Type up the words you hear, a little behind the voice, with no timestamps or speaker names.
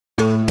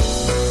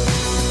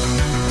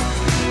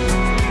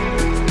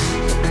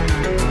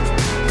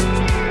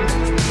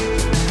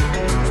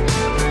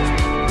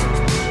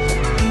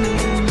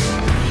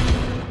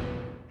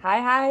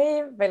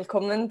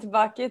Velkommen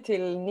tilbake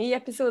til ny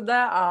episode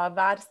av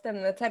Hver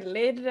stemme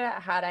teller.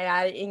 Her er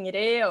jeg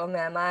Ingrid, og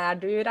med meg er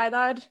du,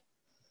 Reidar.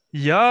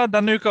 Ja,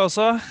 denne uka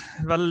også.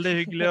 Veldig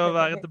hyggelig å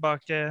være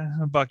tilbake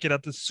i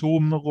dette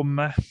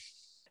Zoom-rommet.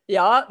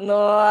 Ja, nå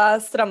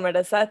strammer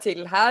det seg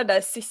til her. Det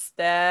er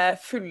siste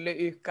fulle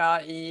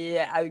uka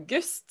i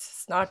august.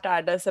 Snart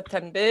er det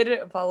september,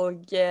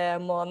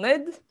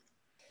 valgmåned.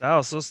 Det er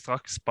altså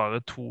straks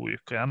bare 2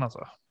 uker igjen,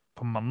 altså.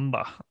 På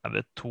mandag er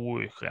det 2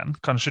 uker igjen.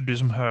 Kanskje du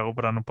som hører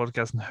på denne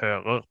podcasten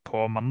hører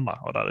på mandag,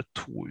 og da er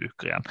det 2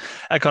 uker igjen.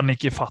 Jeg kan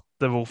ikke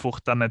fatte hvor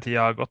fort denne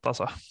tida har gått,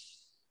 altså.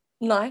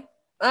 Nei,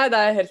 det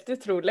er helt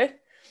utrolig.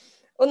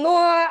 Og nå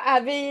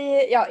er vi,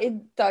 i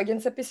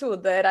dagens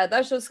episode,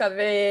 Reidar, så skal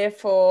vi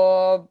få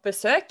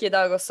besøk i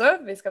dag også.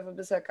 Vi skal få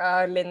besøk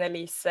av Linn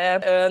Elise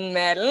Øen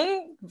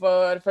Mælen,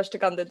 vår første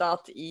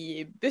kandidat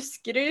i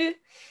Buskerud,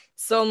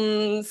 som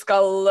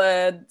skal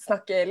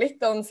snakke litt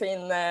om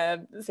sin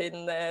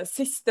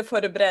siste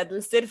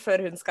forberedelser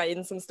før hun skal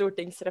inn som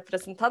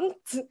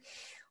stortingsrepresentant.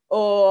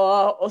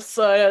 Og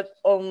også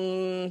om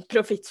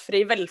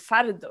profittfri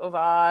velferd og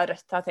hva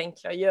Rødt har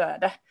tenkt å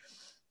gjøre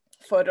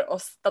for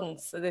å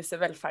stanse disse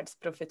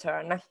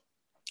velferdsprofitørene.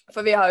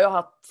 For vi har jo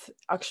hatt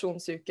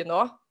aksjonsuke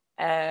nå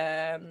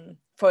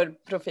for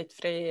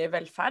profittfri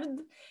velferd,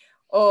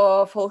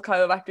 og folk har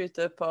jo vært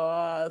ute på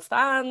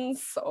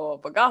stands og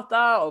på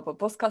gata og på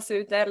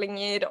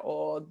postkasseutdelinger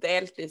og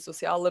delt i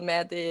sosiale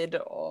medier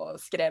og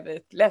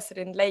skrevet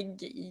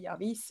leserinnlegg i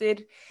aviser.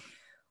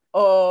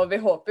 Og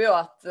vi håper jo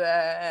at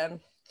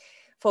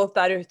folk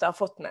der ute har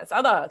fått med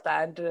seg at det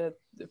er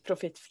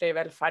profittfri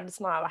velferd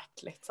som har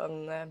vært litt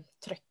sånn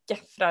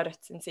trøkket fra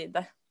Rødt sin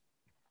side.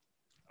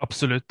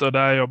 Absolutt, og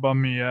det har jobbet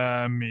mye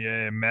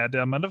i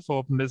media, men det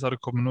forhåpentligvis har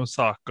det kommet noen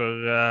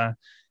saker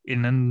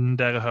innen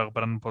dere hører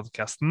på denne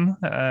podcasten.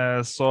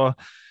 Så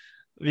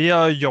vi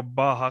har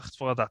jobbet hardt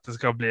for at dette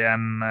skal bli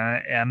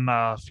en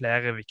av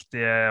flere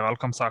viktige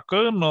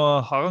valgkampsaker. Nå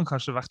har han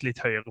kanskje vært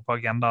litt høyere på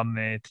agendaen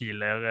i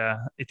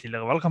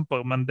tidligere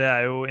valgkamper, men det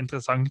er jo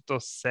interessant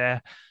å se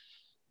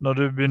når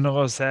du begynner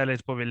å se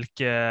litt på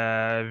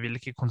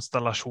hvilke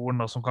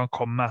konstellasjoner som kan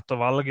komme etter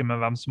valget, med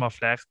hvem som har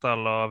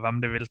flertall og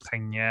hvem de vil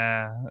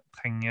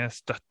trenge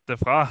støtte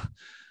fra,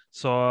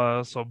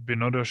 så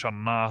begynner du å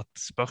skjønne at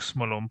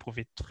spørsmålet om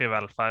profittfri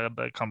velferd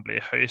kan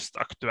bli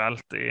høyst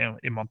aktuelt i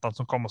månedene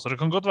som kommer. Så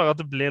det kan godt være at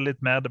det blir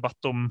litt mer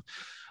debatt om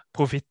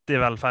profitt i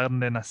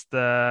velferden de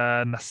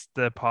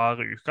neste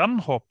par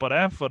ukene. Håper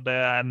det, for det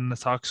er en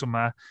sak som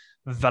er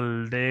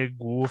veldig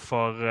god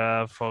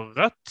for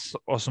Rødt,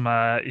 og som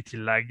i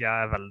tillegg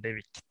er veldig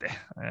viktig.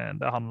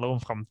 Det handler om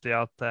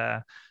fremtiden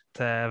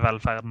til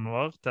velferden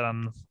vår, til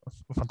den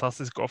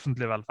fantastiske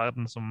offentlige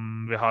velferden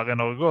som vi har i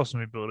Norge, og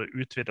som vi burde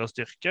utvide og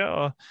styrke.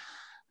 Og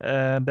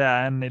det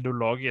er en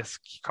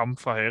ideologisk kamp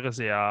fra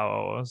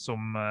høyresiden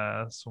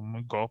som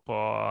går på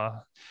å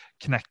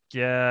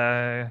knekke.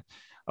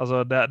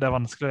 Altså det er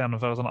vanskelig å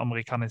gjennomføre sånn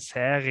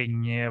amerikanisering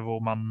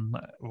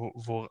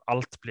hvor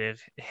alt blir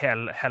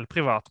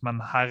helprivat,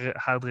 men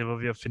her driver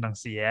vi og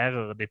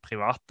finansierer de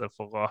private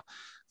for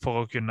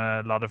å kunne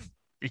la det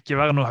ikke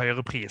være noe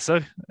høyere priser,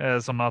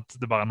 sånn at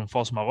det bare er noen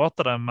få som har råd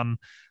til det,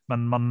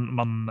 men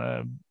man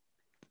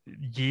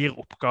gir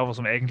oppgaver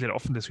som egentlig det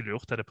offentlige skulle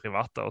gjort til det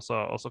private, og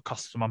så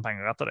kaster man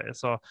penger etter det.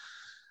 Så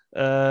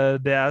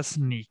det er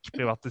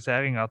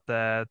snikprivatiseringa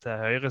til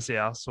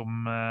høyresiden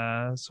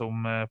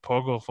som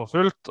pågår for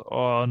fullt,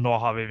 og nå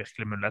har vi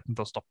virkelig muligheten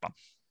til å stoppe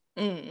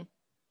den.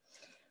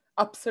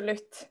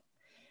 Absolutt.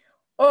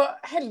 Og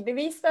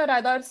heldigvis da,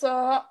 Reidar, så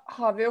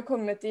har vi jo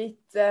kommet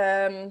dit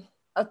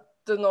at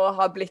det nå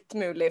har blitt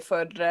mulig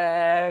for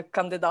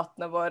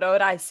kandidatene våre å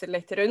reise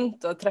litt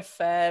rundt og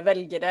treffe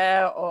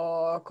velgere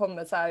og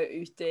komme seg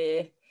ut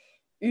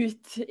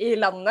i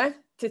landet,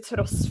 til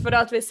tross for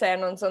at vi ser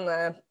noen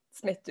sånne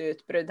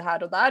smitteutbrudd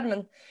her og der, men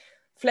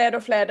flere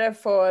og flere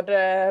får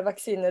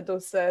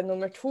vaksinedose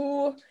nummer 2,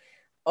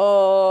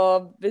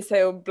 og vi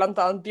ser jo blant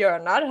annet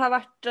Bjørnar har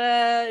vært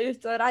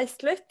ute og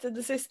reist litt i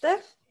det siste.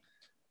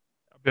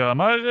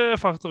 Bjørnar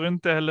farter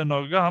rundt i hele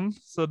Norge, han,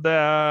 så det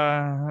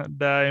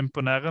er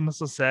imponerende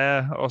å se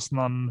hvordan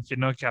han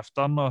finner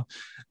kreftene.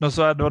 Og nå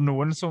så det var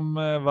noen som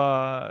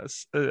var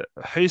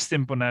høyst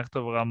imponert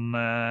over han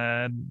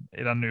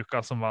i den uka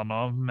som var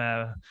nå,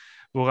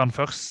 hvor han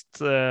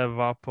først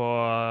var på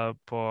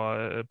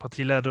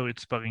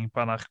partilederutspørring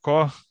på NRK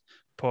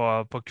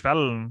på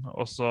kvelden,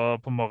 og så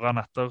på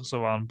morgenen etter så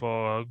var han på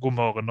God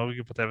morgen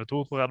Norge på TV 2,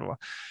 tror jeg det var.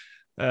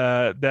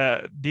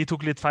 De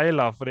tok litt feil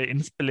av, fordi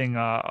innspillingen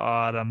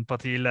av den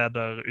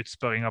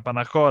partilederutspørringen på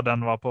NRK,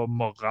 den var på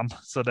morgenen,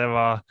 så det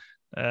var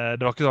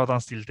ikke så at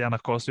han stilte i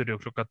NRK-studio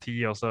klokka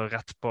 10 og så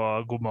rett på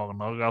God morgen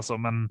Norge, altså,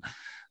 men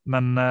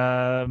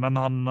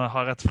han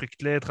har et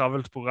fryktelig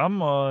travelt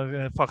program og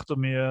farter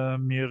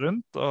mye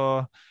rundt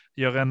og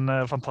gjør en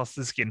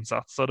fantastisk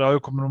innsats. Så det har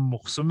jo kommet noen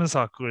morsomme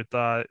saker ut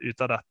av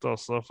dette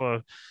også,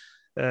 for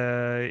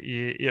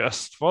i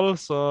Østfold,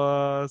 så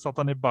satt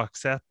han i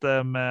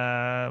baksetet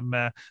med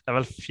det er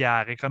vel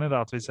fjerde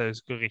kandidat, hvis jeg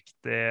husker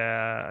riktig,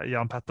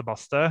 Jan Petter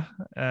Bastø,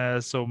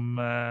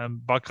 som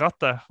bak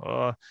rattet.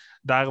 Og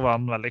der var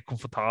han veldig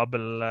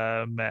komfortabel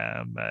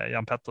med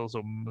Jan Petter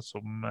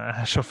som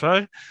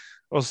sjåfør.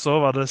 Og så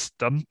var det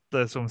stunt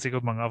som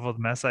sikkert mange har fått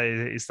med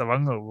seg i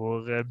Stavanger,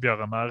 hvor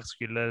Bjørnar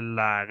skulle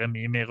lære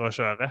Mimir å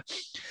kjøre.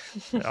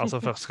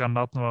 Altså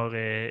førstekandidaten vår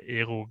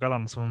i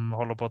Rogaland som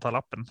holder på å ta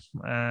lappen.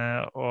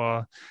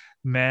 Og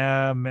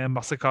med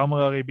masse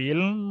kameraer i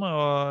bilen,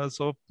 og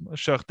så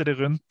kjørte de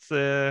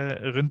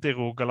rundt i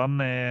Rogaland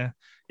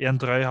i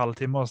en drøy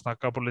halvtime og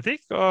snakket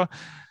politikk. Og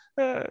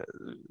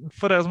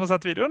for dere som har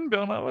sett videoen,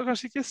 Bjørnar var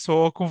kanskje ikke så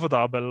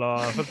komfortabel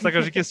og følte seg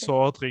kanskje ikke så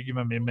trygg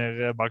med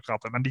Mimir bak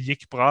rattet, men det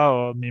gikk bra,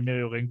 og Mimir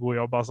gjorde en god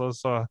jobb, altså,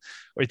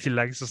 og i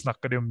tillegg så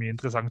snakket de om mye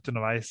interessant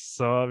underveis.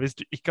 Så hvis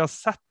du ikke har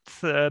sett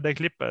det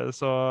klippet,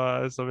 så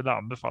vil jeg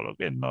anbefale å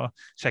gå inn og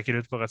sjekke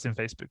det ut på Rødt sin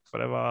Facebook, for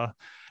det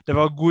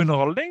var god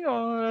underholdning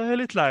og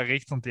litt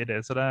lærerikt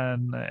samtidig, så det er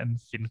en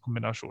fin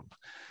kombinasjon.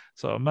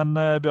 Men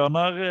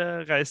Bjørnar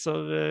reiser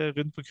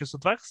rundt på kryss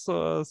og tvers,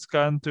 og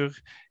skal en tur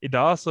i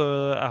dag, så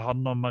er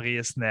han og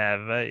Marie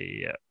Sneve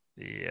i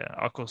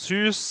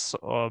Akershus,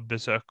 og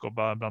besøker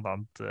blant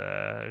annet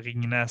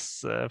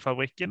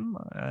Ringnes-fabrikken,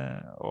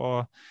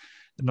 og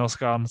nå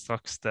skal han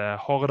straks til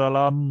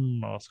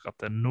Hordaland, og skal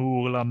til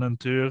Nordland en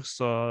tur,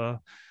 så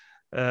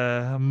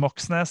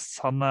Moxnes,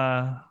 han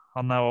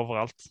er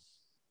overalt.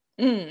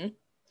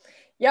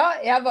 Ja,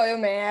 jeg var jo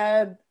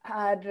med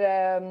her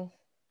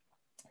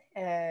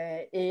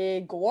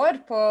i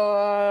går på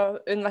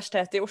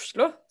Universitetet i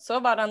Oslo. Så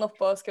var han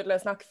oppe og skulle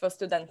snakke for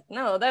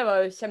studentene, og det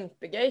var jo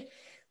kjempegøy.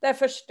 Det er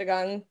første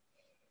gang,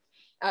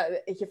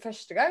 ikke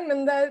første gang,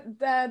 men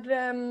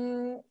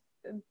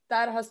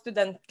der har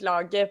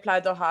studentlaget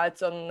pleid å ha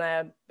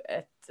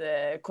et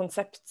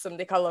konsept som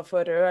de kaller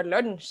for rød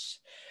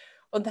lunsj.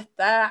 Og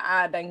dette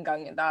er den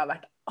gangen det har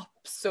vært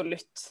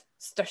absolutt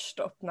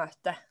største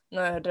oppmøte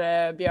når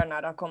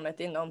Bjørnar har kommet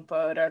innom på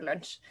rød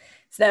lunsj.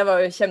 Så det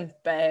var jo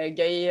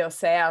kjempegøy å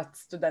se at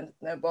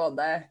studentene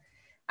både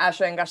er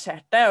så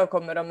engasjerte og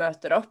kommer og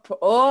møter opp,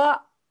 og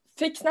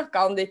fikk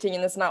snakket om de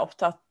tingene som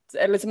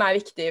er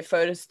viktige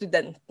for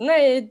studentene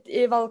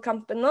i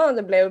valgkampen nå.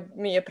 Det ble jo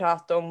mye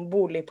prat om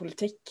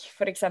boligpolitikk,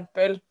 for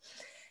eksempel,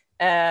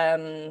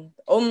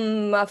 om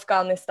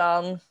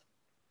Afghanistan,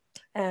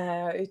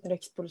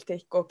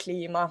 utenrikspolitikk og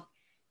klima.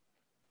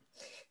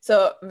 Så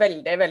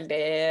veldig,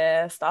 veldig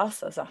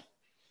stas, altså.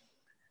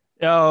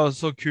 Ja, og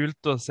så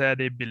kult å se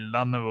de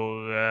bildene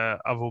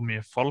av hvor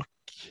mye folk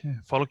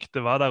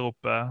det var der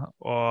oppe,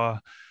 og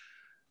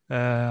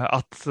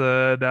at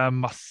det er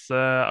masse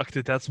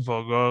aktivitet som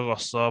foregår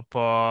også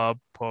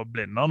på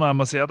Blindern. Og jeg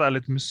må si at jeg er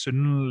litt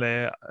misunnelig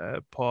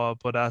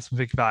på det som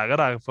fikk være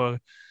der, for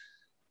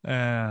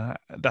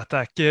dette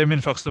er ikke min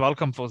første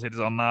valgkamp, for å si det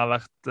sånn. Jeg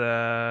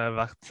har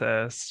vært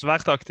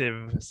svært aktiv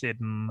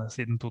siden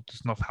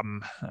 2005,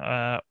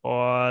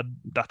 og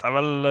dette er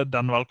vel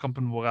den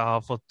valgkampen hvor jeg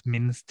har fått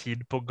minst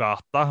tid på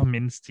gata,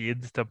 minst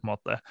tid til å på en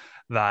måte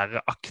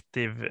være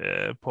aktiv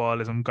på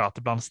liksom,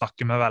 gateplan,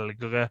 snakke med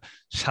velgere,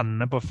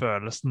 kjenne på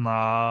følelsen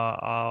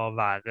av å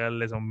være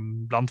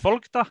liksom, blant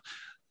folk da.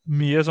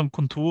 Mye som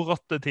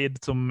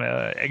kontorrottetid som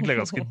egentlig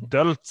er ganske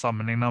dølt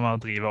sammenlignet med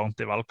å drive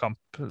ordentlig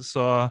valgkamp.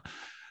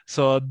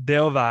 Så det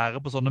å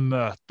være på sånne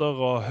møter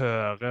og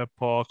høre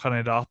på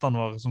kandidatene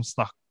våre som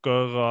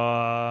snakker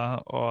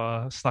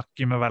og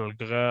snakker med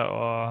velgere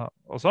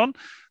og sånn,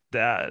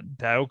 det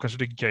er jo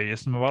kanskje det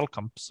gøyeste med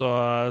valgkamp. Så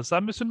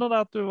jeg misunner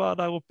deg at du var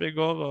der oppe i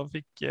går og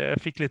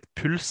fikk litt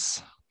puls.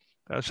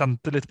 Jeg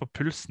kjente litt på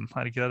pulsen,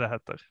 er det ikke det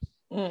heter?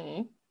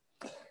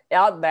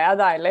 Ja, det er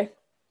deilig.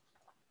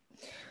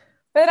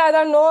 Men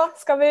Reidar, nå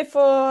skal vi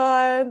få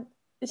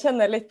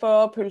kjenne litt på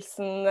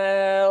pulsen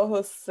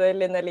hos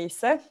Linn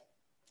Elise.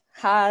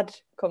 Her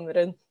kommer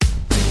hun.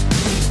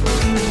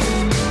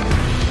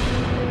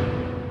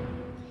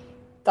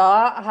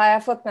 Da har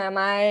jeg fått med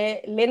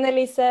meg Linn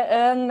Elise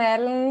Øen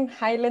Mælen.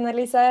 Hei, Linn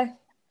Elise.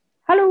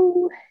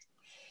 Hallo.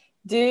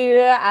 Du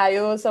er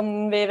jo,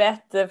 som vi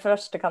vet,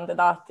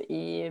 førstekandidat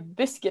i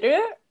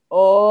Buskerud,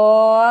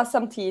 og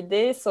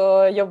samtidig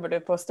så jobber du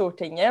på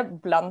Stortinget,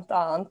 blant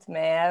annet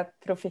med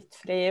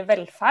profittfri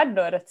velferd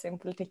og Rødt sin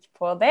politikk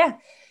på det.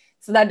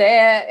 Så det er det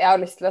jeg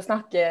har lyst til å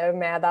snakke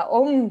med deg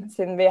om,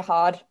 siden vi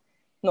har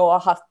nå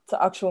hatt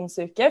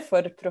aksjonsuke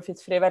for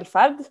profittfri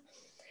velferd.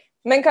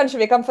 Men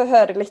kanskje vi kan få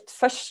høre litt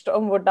først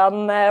om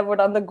hvordan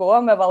det går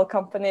med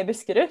valgkampen i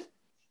Buskerud?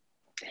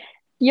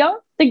 Ja,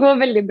 det går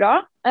veldig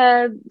bra.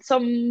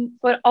 Som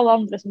for alle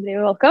andre som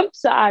driver valgkamp,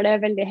 så er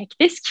det veldig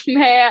hektisk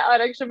med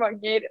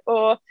arrangementer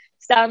og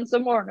stands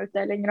og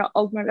morgenutdelinger og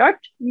alt mulig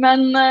rart.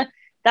 Men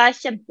det er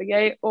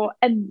kjempegøy å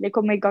endelig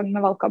komme i gang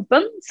med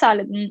valgkampen,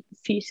 særlig den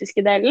fysiske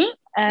delen.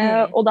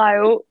 Og det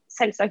er jo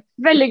selvsagt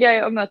veldig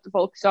gøy å møte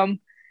folk som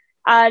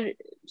er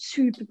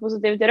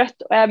superpositive til Rødt,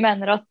 og jeg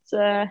mener at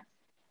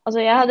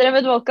jeg har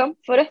drevet valgkamp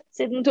for Rødt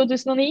siden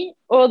 2009,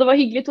 og det var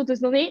hyggelig i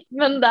 2009,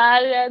 men det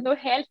er noe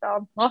helt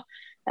annet nå.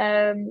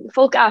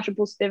 Folk så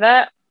positive,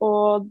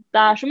 og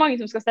det så mange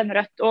som skal stemme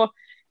rødt. Og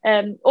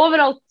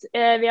overalt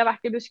vi har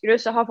vært i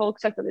Buskerud, så har folk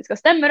sagt at de skal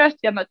stemme rødt.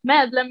 Vi har møtt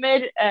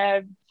medlemmer,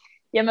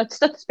 vi har møtt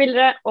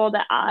støttespillere, og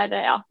det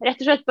ja,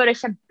 rett og slett bare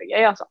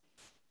kjempegøy, altså.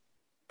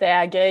 Det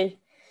gøy.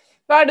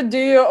 Hva det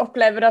du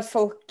opplever at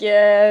folk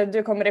du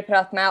kommer i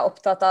prat med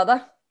opptatt av det?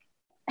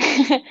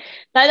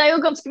 Nei, det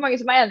jo ganske mange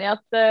som enig i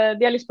at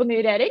de har lyst på ny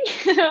regjering.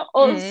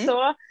 Og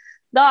så,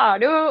 da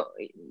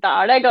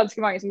det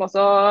ganske mange som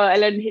også,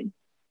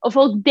 og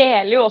folk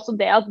deler jo også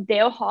det at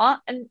det å ha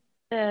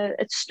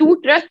et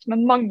stort rødt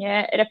med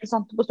mange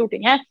representanter på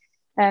Stortinget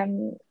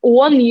og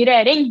en ny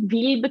regjering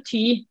vil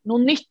bety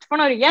noe nytt for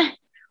Norge.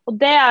 Og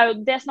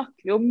det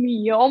snakker vi jo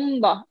mye om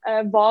da,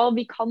 hva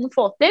vi kan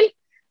få til,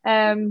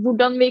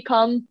 hvordan vi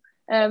kan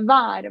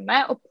være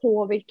med og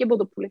påvirke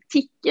både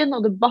politikken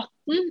og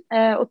debatten,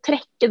 og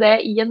trekke det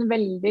i en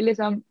veldig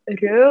liksom,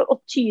 rød og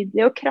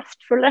tydelig og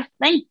kraftfull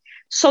retning,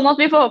 sånn at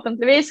vi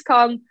forhåpentligvis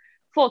kan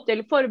få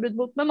til forbud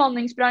mot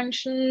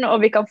bemanningsbransjen,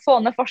 og vi kan få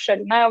ned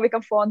forskjellene, og vi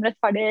kan få en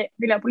rettferdig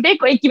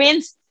miljøpolitikk, og ikke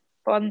minst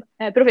på en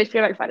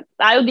profittfri velferd.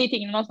 Det jo de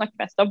tingene man snakker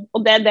mest om,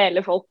 og det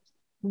deler folk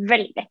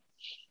veldig.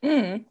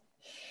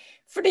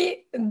 Fordi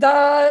da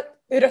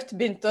Rødt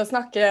begynte å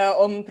snakke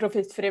om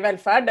profittfri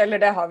velferd, eller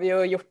det har vi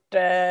jo gjort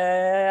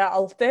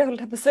alltid,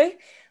 holdt jeg på å si,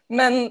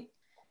 men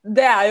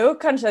det jo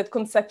kanskje et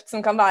konsept som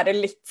kan være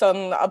litt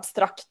sånn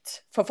abstrakt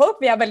for folk.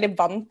 Vi veldig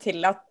vant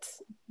til at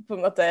på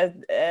en måte,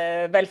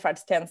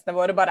 velferdstjenestene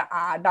våre bare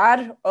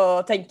der,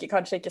 og tenker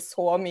kanskje ikke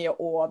så mye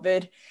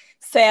over,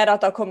 ser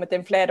at det har kommet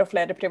inn flere og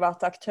flere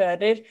private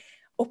aktører.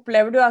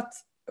 Opplever du at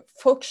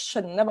folk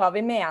skjønner hva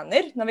vi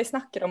mener når vi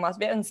snakker om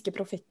at vi ønsker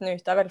profitten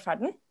ut av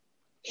velferden?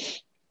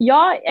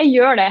 Ja, jeg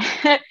gjør det.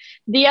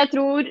 De jeg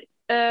tror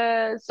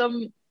som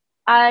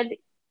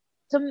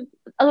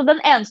altså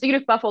den eneste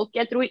gruppa av folk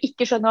jeg tror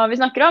ikke skjønner hva vi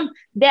snakker om,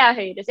 det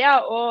høyresida,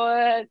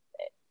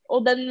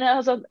 og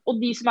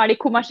de som de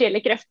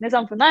kommersielle kreftene i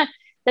samfunnet.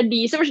 Det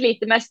de som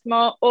sliter mest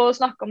med å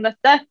snakke om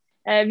dette.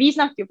 Vi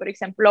snakker jo for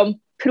eksempel om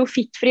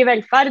profittfri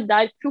velferd,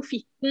 der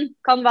profitten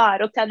kan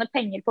være å tjene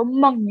penger på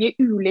mange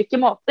ulike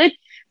måter,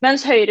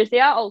 mens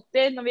høyresida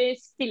alltid, når vi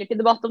stiller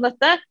til debatt om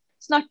dette,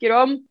 snakker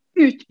om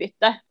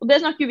utbytte, og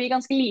det snakker vi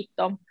ganske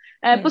lite om.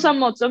 På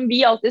samme måte som vi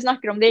alltid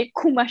snakker om de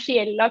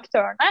kommersielle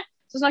aktørene,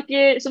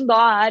 som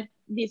da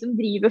de som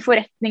driver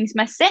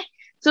forretningsmessig,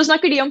 så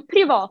snakker de om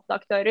private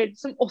aktører,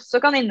 som også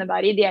kan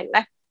innebære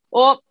ideelle.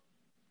 Og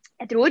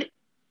jeg tror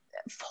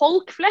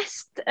folk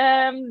flest,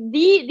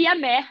 de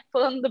med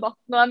på den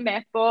debatten, og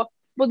med på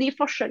de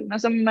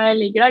forskjellene som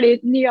ligger der,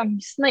 de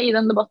nyansene i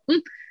den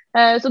debatten.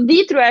 Så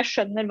de tror jeg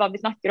skjønner hva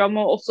vi snakker om,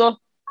 og også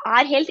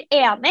helt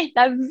enig.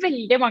 Det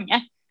veldig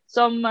mange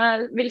som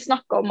vil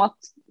snakke om at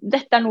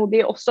dette noe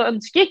de også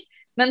ønsker,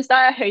 mens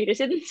det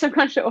høyresiden som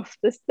kanskje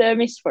oftest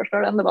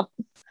misforstår den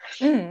debatten.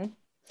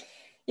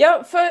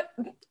 Ja, for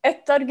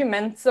et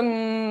argument som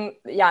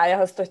jeg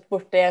har støtt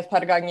bort i et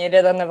par ganger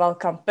i denne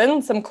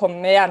valgkampen, som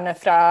kommer gjerne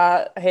fra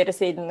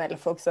høyresiden, eller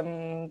folk som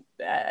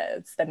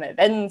stemmer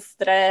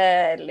venstre,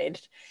 eller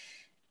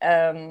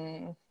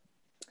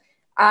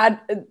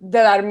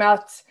det der med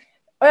at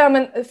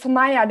men for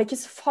meg det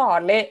ikke så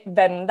farlig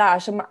hvem det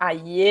som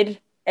eier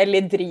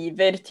eller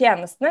driver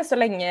tjenestene, så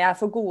lenge jeg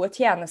får gode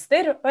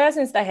tjenester. Og jeg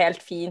synes det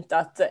helt fint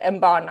at en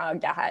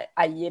barnehage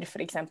eier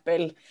for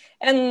eksempel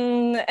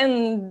en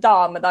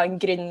dame, en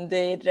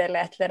gründer eller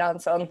et eller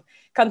annet sånn,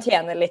 kan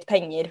tjene litt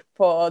penger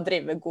på å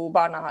drive god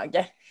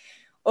barnehage.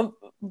 Og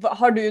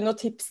har du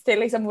noen tips til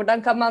liksom,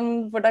 hvordan kan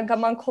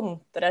man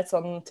kontre et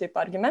sånn type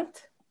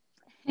argument?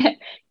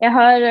 Jeg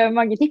har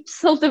mange tips,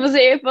 holdt jeg på å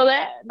si, på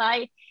det.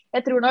 Nei,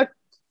 jeg tror nok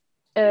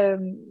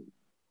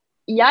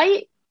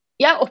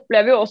jeg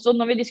opplever jo også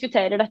når vi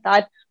diskuterer dette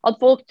her, at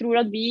folk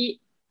tror at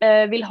vi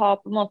vil ha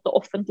på en måte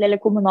offentlig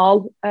eller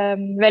kommunal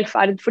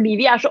velferd, fordi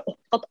vi så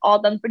opptatt av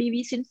den, fordi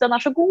vi synes den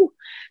så god.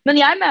 Men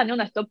jeg mener jo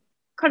nettopp,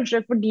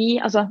 kanskje fordi,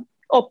 altså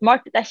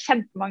åpenbart, det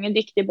kjempemange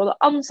dyktige både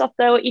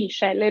ansatte og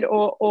ildsjeler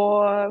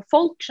og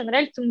folk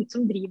generelt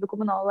som driver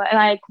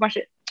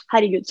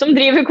som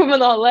driver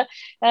kommunale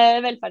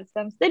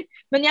velferdstjenester.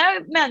 Men jeg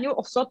mener jo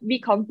også at vi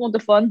kan på en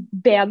måte få en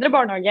bedre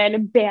barnehage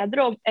eller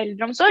bedre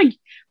eldreomsorg.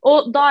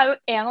 Og da jo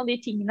en av de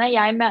tingene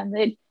jeg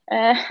mener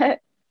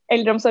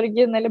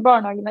eldreomsorgen eller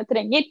barnehagene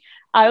trenger,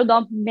 jo da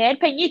mer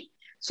penger.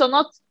 Sånn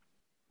at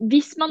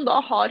hvis man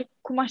da har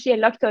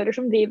kommersielle aktører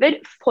som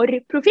driver for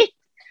profitt,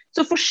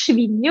 så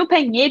forsvinner jo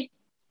penger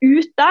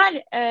ut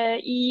der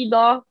i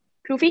da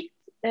profitt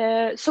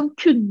som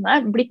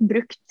kunne blitt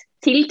brukt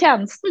til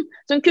tjenesten,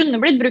 som kunne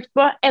blitt brukt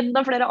på enda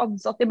flere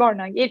ansatte i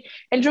barnehager,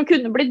 eller som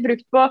kunne blitt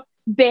brukt på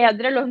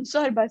bedre lønns-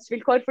 og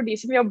arbeidsvilkår for de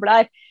som jobber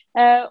der.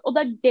 Og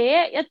det det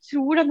jeg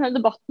tror denne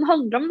debatten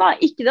handler om da,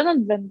 ikke det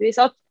nødvendigvis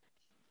at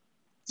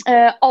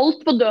alt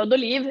på død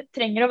og liv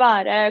trenger å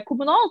være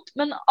kommunalt,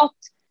 men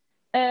at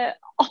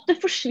det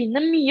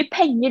forsvinner mye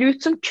penger ut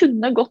som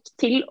kunne gått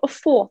til å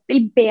få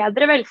til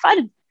bedre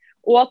velferd.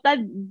 og at det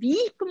vi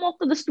på en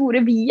måte, det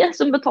store viet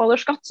som betaler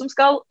skatt,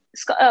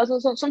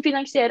 som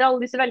finansierer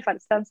alle disse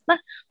velferdstjenestene.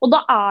 Og da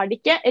det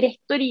ikke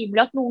rett og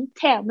rimelig at noen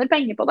tjener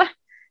penger på det.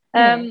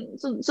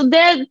 Så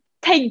det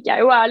tenker jeg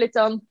jo litt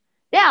sånn,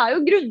 det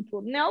jo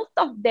grunntonen i alt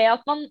da. Det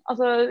at man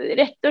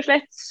rett og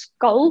slett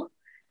skal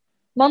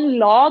man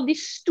la de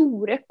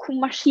store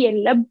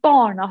kommersielle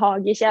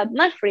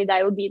barnehagekjedene, fordi det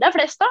jo de det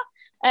flest av,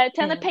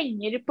 tjene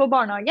penger på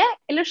barnehage,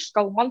 eller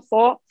skal man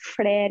få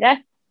flere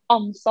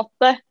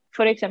ansatte,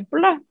 for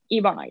eksempel da,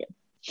 i barnehagen?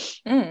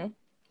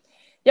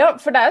 Ja,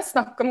 for det jo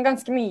snakk om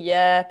ganske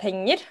mye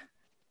penger.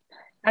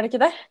 Det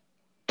ikke det?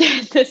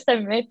 Det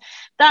stemmer.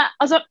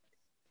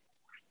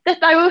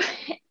 Dette jo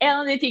en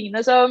av de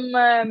tingene som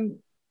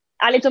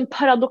litt sånn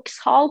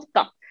paradoksalt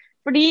da.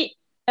 Fordi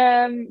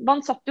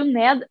man satt jo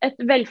ned et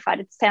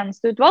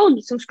velferdstjenesteutvalg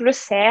som skulle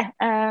se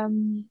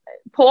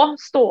på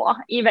ståa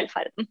i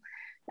velferden.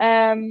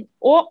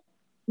 Og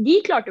de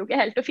klarte jo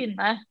ikke helt å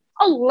finne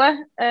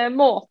alle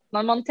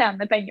måtene man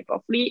tjener penger på,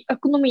 fordi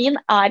økonomien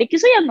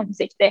ikke så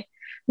gjennomsiktig.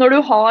 Når du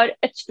har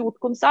et stort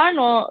konsern,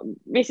 og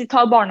hvis vi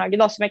tar barnehage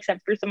da, som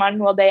eksempel, som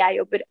noe av det jeg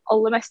jobber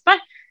aller mest med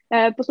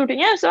på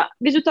Stortinget, så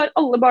hvis du tar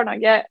alle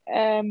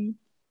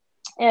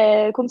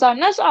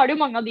barnehagekonsernene, så det jo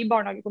mange av de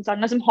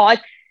barnehagekonsernene som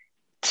har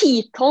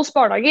titalls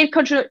barnehager,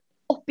 kanskje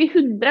opp i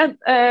 100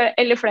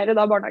 eller flere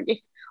da barnehager.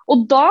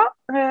 Og da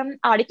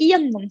det ikke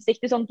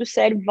gjennomsiktig sånn at du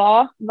ser hva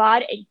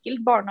hver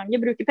enkelt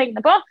barnehage bruker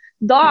pengene på.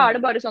 Da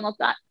det bare sånn at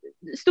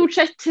stort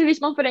sett, hvis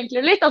man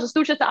forenkler litt,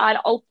 stort sett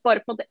alt bare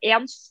på en måte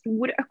en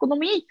stor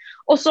økonomi.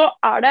 Og så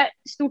det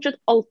stort sett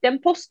alltid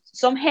en post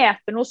som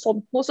heter noe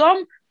sånt noe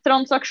som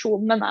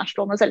transaksjon med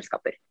nærstående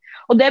selskaper.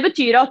 Og det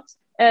betyr at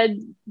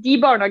de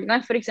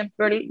barnehagene, for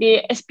eksempel de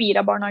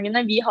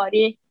Espira-barnehagene vi har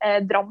i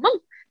Drammen,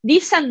 de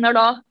sender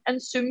da en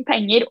sum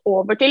penger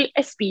over til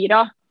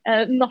Espira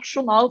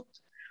nasjonalt.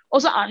 Og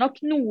så nok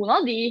noen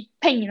av de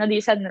pengene de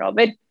sender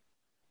over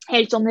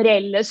helt sånn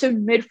reelle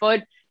summer for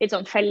litt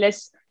sånn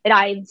felles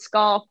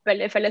regnskap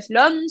eller felles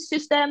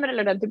lønnssystemer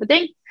eller den type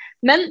ting.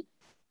 Men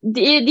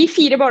de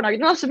 4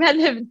 barnehagene da, som jeg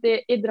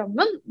nevnte i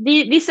Drammen,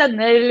 de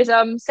sender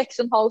liksom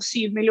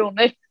 6,5-7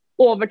 millioner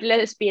over til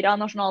Espira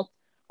nasjonalt.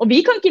 Og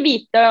vi kan ikke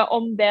vite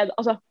om det,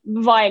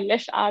 hva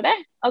ellers det.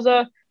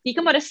 De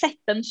kan bare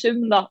sette en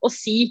sum da, og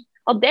si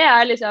at det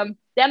liksom,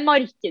 det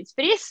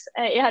markedspris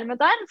i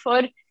hermetegn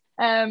for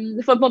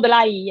på en måte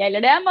leie,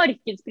 eller det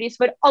markedspris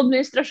for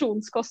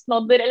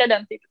administrasjonskostnader eller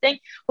den type ting.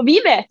 Og vi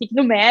vet ikke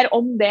noe mer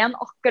om det enn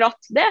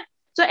akkurat det.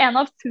 Så en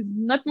av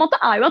funnene på en måte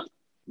jo at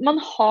man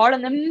har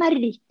denne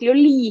merkelige og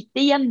lite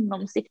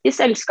gjennomsiktige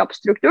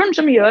selskapsstrukturen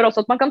som gjør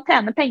også at man kan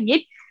tjene penger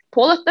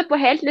på dette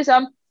på helt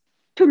liksom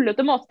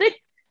tullete måter.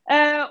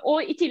 Og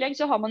i tillegg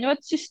så har man jo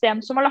et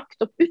system som har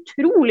lagt opp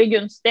utrolig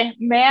gunstig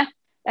med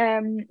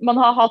man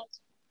har hatt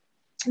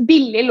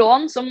billige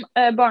lån som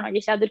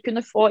barnehagekjeder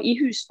kunne få i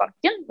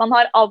Husbanken. Man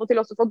har av og til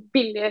også fått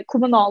billige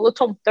kommunale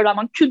tomter der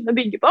man kunne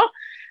bygge på.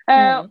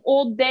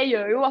 Og det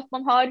gjør jo at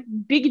man har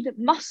bygd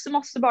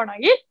masse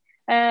barnehager,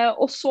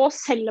 og så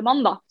selger man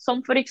da,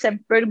 som for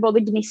eksempel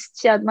både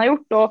Gnist-kjeden har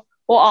gjort,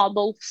 og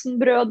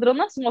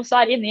Adolfsen-brødrene, som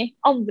også inne i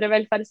andre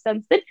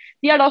velferdstjenester.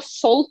 De har da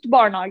solgt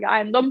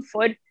barnehageeiendom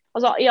for,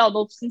 i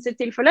Adolfsen sitt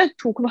tilfelle,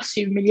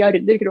 2,7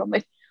 milliarder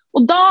kroner.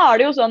 Og da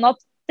det jo sånn at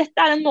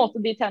dette en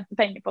måte de tjente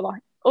penger på da.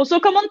 Og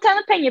så kan man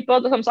tjene penger på,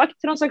 som sagt,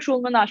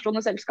 transaksjon med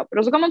nærstående selskaper,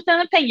 og så kan man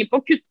tjene penger på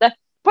å kutte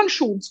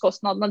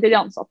pensjonskostnadene til de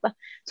ansatte.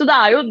 Så det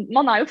jo,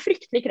 man jo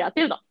fryktelig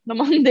kreativ da, når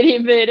man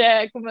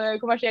driver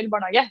kommersiell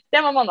barnehage.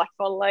 Det må man I hvert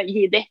fall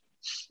gi de.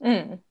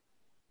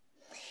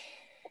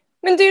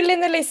 Men du,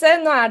 Line Lise,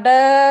 nå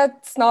det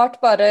snart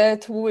bare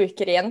 2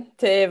 uker igjen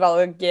til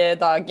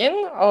valgdagen,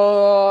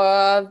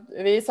 og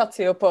vi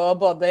satser jo på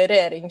både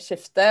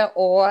regjeringsskifte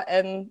og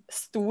en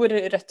stor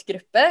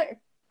rødt-gruppe,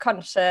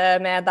 kanskje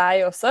med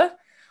deg også.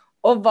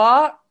 Og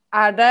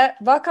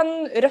hva kan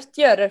Rødt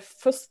gjøre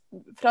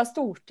fra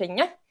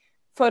Stortinget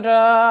for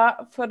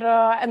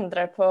å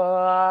endre på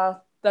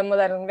den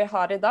modellen vi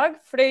har i dag?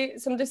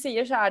 Fordi som du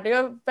sier, så det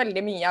jo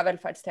veldig mye av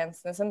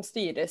velferdstjenestene som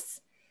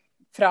styres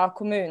fra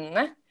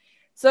kommunene.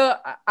 Så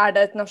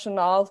det et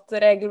nasjonalt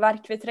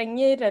regelverk vi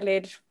trenger,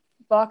 eller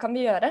hva kan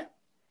vi gjøre?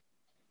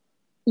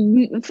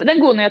 Den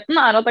gode nyheten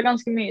at det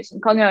ganske mye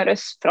som kan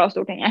gjøres fra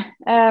Stortinget.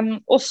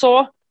 Og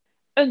så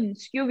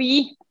ønsker jo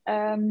vi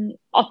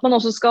at man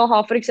også skal ha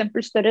for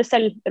eksempel større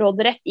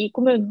selvråderett i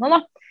kommunene da.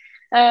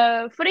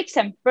 For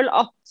eksempel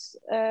at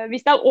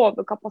hvis det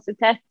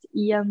overkapasitet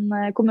i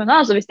en kommune,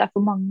 altså hvis det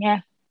for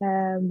mange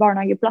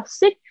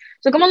barnehageplasser,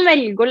 så kan man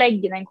velge å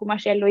legge ned en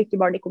kommersiell og ikke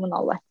bare de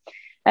kommunale.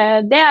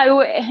 Det jo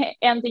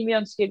en ting vi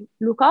ønsker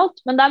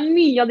lokalt, men det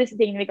mye av disse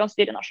tingene vi kan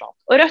styre nasjonalt.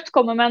 Og Rødt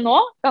kommer med nå,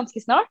 ganske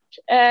snart.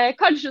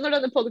 Kanskje når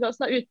denne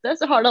podcasten ute,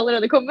 så har det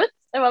allerede kommet,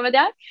 hva vet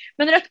jeg.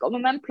 Men Rødt kommer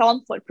med en plan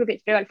for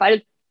profittfri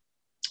velferd.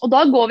 Og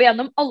da går vi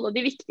gjennom alle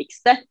de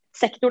viktigste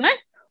sektorene,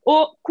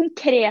 og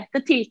konkrete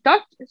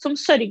tiltak som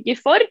sørger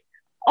for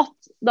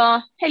at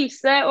da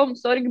helse,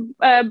 omsorg,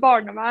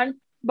 barnevern,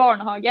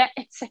 barnehage,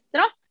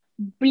 etc.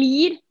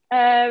 blir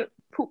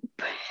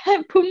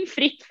pommes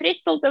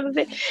frites, holdt jeg på å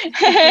si,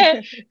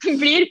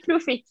 blir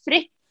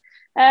profittfritt.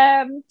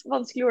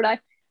 Vanskelig ord der.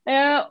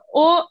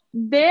 Og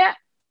det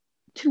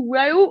tror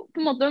jeg jo på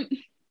en måte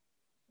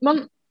man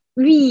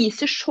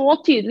viser så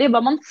tydelig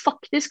hva man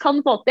faktisk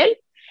kan få til.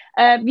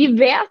 Vi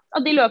vet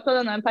at i løpet av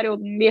denne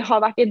perioden vi har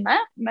vært inne,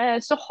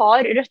 så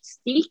har Rødt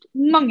stilt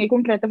mange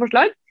konkrete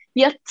forslag.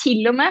 Vi har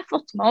til og med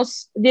fått med oss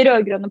de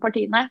rødgrønne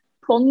partiene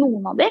på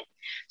noen av de.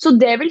 Så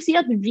det vil si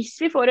at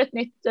hvis vi får et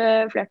nytt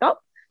flertall,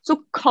 så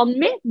kan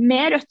vi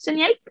med Rødt sin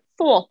hjelp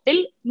få til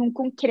noen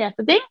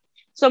konkrete ting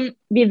som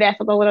vi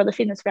vet at allerede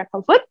finnes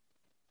flertall for.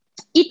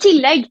 I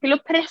tillegg til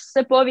å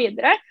presse på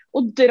videre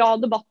og dra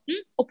debatten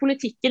og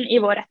politikken i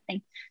vår retning.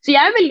 Så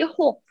jeg er veldig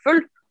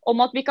håpfull om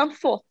at vi kan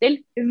få til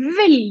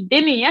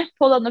veldig mye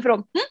på denne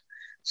fronten.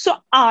 Så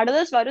er det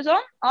dessverre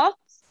sånn at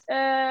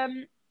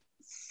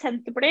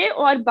Senterpartiet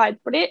og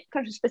Arbeiderpartiet,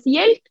 kanskje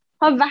spesielt,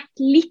 har vært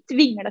litt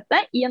vinglete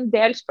i en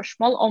del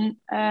spørsmål om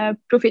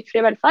profittfri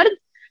velferd.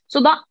 Så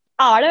da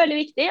er det veldig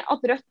viktig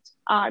at Rødt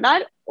er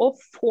der og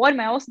får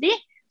med oss de,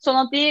 sånn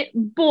at de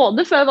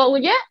både før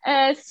valget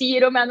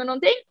sier og mener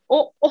noen ting,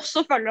 og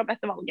også følger opp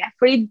etter valget.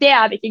 Fordi det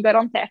er vi ikke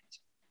garantert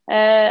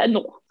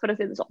nå, for å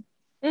si det sånn.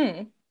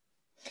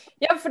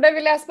 Ja, for det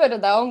vil jeg spørre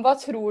deg om. Hva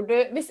tror du,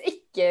 hvis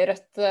ikke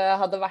Rødt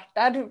hadde vært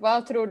der,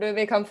 hva tror du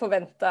vi kan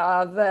forvente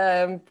av,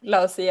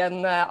 la oss si,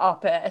 en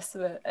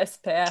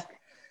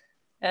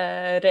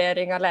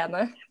AP-SP-regjering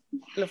alene?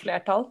 Eller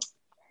flertall?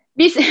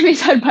 Hvis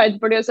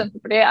Arbeiderpartiet og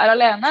Senterpartiet er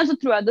alene, så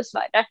tror jeg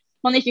dessverre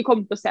man ikke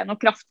kommer til å se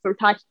noe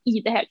kraftfullt her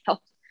i det hele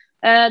tatt.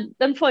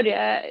 Den forrige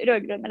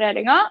rødgrønne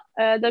regjeringen,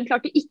 den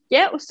klarte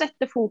ikke å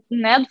sette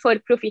foten ned for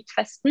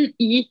profittfesten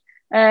i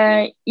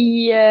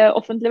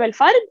offentlig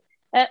velferd.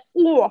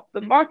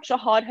 Åpenbart så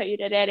har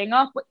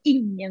Høyre-regjeringen på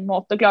ingen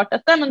måte klart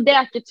dette, men det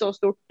er ikke så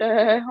stort, det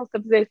er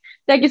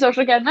ikke så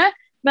sjokkerende.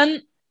 Men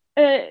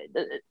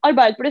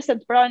Arbeiderpartiet og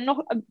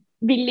Senterpartiet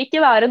vil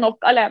ikke være nok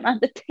alene.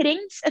 Det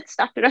trengs et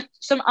sterkt Rødt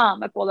som er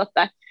med på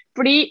dette.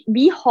 Fordi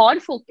vi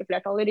har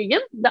folkeflertall i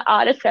ryggen, det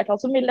er et flertall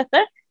som vil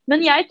dette, men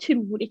jeg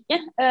tror ikke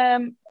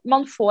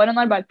man får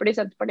en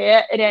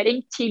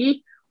Arbeiderparti-Senterparti-regjering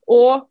til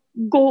å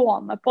gå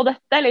med på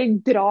dette, eller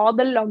dra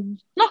det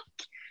langt nok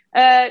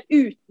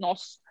uten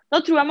oss. Da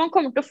tror jeg man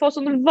kommer til å få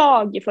sånne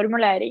vage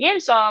formuleringer,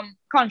 som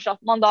kanskje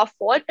at man da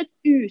får et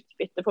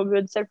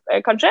utbytteforbud,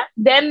 kanskje.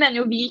 Det mener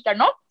jo vi ikke er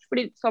nok,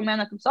 fordi som jeg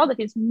nettopp sa, det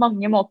finnes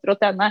mange måter å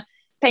tjene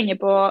penger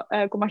på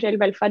kommersiell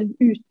velferd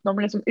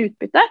utenom liksom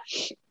utbytte.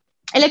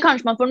 Eller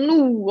kanskje man får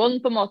noen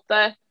på en måte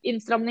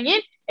innstramninger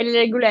eller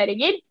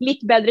reguleringer,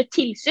 litt bedre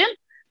tilsyn,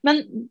 men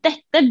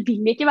dette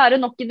vil ikke være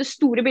nok i det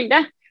store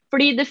bildet.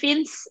 Fordi det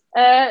finnes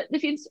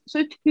så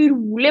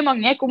utrolig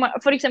mange,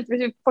 for eksempel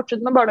hvis vi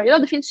fortsetter med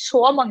barnehager, det finnes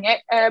så mange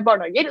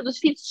barnehager, og det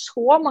finnes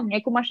så mange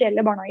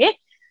kommersielle barnehager,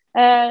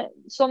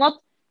 sånn at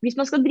hvis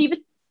man skal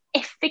drive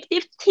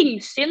effektivt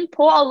tilsyn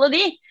på alle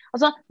de,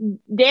 altså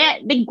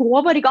det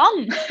går bare ikke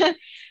an.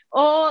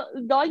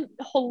 Og da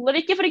holder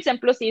det ikke for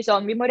eksempel å si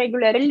sånn, vi må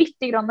regulere litt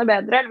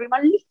bedre, eller vi må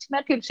ha litt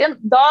mer tilsyn.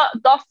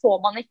 Da får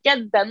man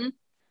ikke den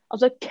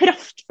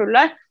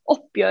kraftfulle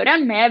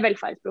oppgjøret med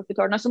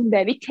velferdsprofitørene som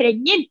det vi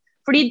trenger.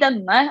 Fordi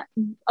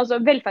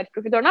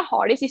velferdsprofitørene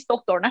har de siste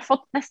 8 årene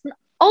fått nesten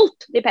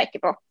alt de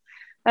peker på.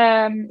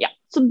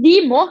 Så de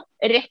må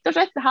rett og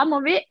slett, her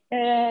må vi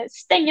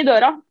stenge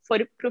døra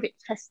for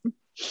profittfesten.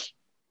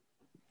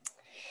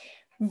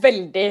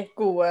 Veldig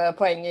gode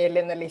poenger,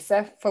 Linn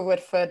Elise, for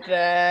hvorfor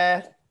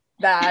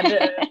det er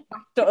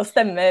verdt å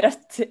stemme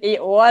Rødt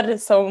i år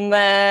som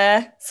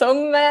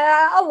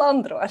alle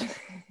andre år.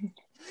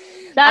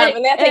 Det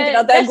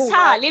er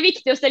særlig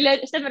viktig å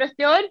stemme Rødt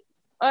i år,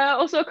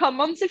 og så kan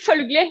man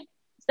selvfølgelig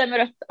stemme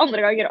Rødt andre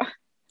ganger også.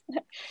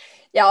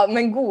 Ja,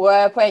 men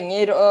gode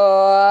poenger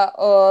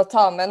å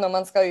ta med når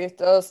man skal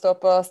ut og stå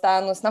på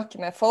stand og snakke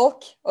med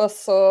folk. Og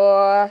så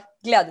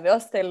gleder vi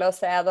oss til å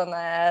se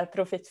denne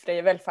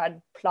profittfri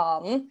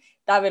velferdplanen.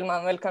 Der vil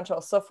man vel kanskje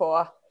også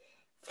få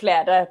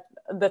flere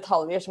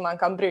detaljer som man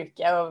kan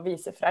bruke og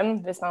vise frem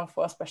hvis man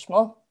får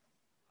spørsmål.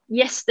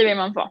 Yes, det vil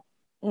man få.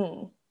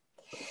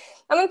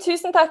 Ja, men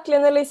tusen takk,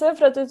 Linn Elise,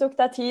 for at du tok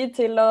deg tid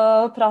til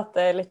å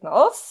prate litt med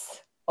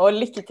oss. Og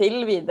lykke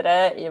til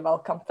videre i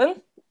valgkampen.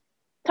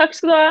 Takk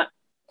skal du ha.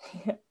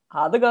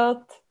 Ha det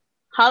godt.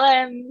 Ha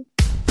det.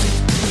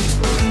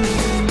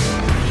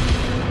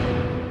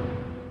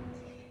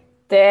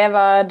 Det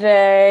var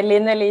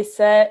Linn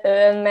Elise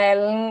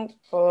Øen-Mælen,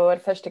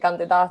 vår første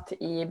kandidat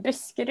i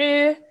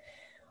Buskerud.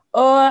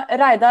 Og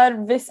Reidar,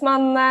 hvis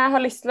man har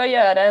lyst til å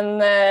gjøre en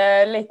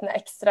liten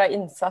ekstra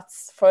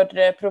innsats for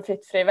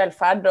profittfri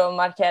velferd og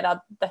markere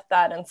at dette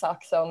er en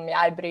sak som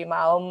jeg bryr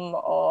meg om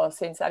og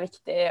synes er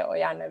viktig og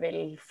gjerne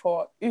vil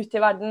få ut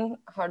i verden,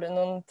 har du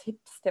noen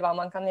tips til hva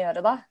man kan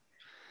gjøre da?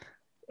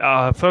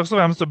 Ja, først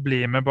og fremst å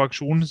bli med på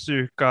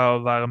aksjonsuka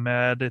og være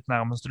med ditt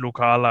nærmeste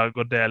lokallag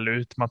og dele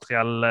ut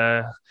materiell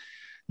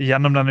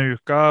gjennom denne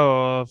uka,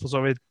 og for så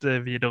vidt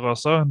videre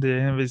også.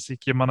 Hvis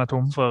ikke man er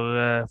tom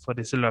for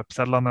disse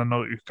løpsedlene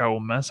når uka er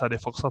omme, så er de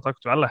fortsatt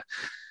aktuelle.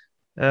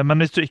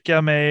 Men hvis du ikke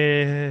er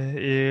med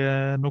i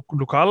noe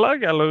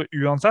lokallag, eller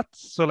uansett,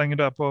 så lenge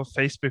du er på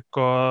Facebook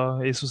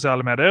og i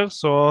sosiale medier,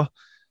 så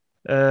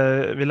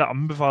vil jeg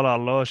anbefale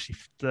alle å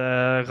skifte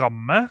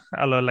ramme,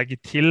 eller legge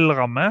til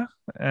ramme,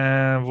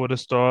 hvor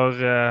det står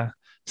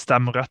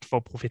 «Stem rødt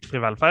for profittfri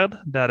velferd».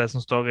 Det er det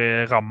som står i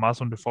ramma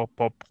som du får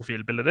på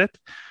profilbildet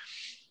ditt.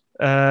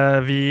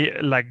 Vi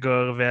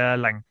legger ved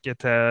lenke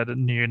til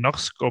den nye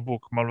norsk- og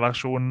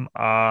bokmålversjonen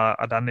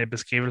av den i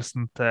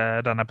beskrivelsen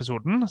til denne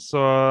episoden,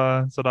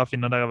 så da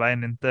finner dere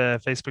veien inn til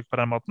Facebook på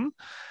den måten.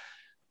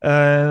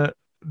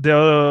 Det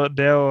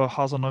å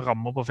ha sånne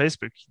rammer på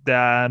Facebook, det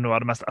er noe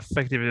av det mest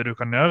effektive du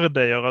kan gjøre.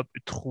 Det gjør at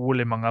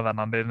utrolig mange av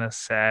vennene dine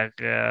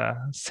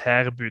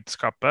ser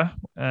budskapet.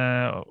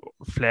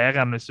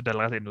 Flere enn hvis du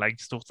deler et innlegg,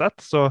 stort sett.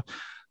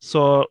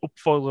 Så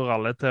oppfordrer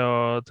alle til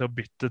å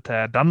bytte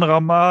til den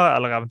ramma,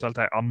 eller eventuelt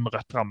en annen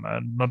rødt ramme.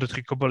 Når du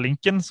trykker på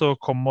linken, så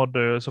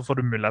får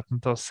du muligheten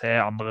til å se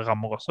andre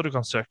rammer også. Du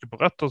kan søke på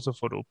rødt, og så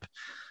får du opp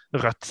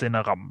rødt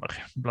sine rammer.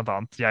 Blant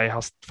annet, jeg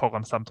har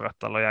forhåndsstemt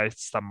rødt, eller jeg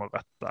stemmer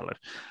rødt, eller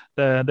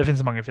det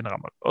finnes mange fine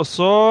rammer. Og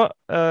så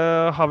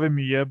har vi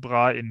mye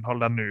bra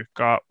innhold denne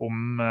uka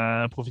om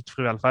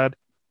profittfri velferd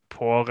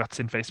på Rødt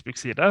sin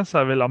Facebook-side,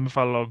 så jeg vil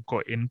anbefale å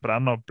gå inn på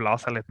den og bla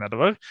seg litt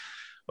nedover.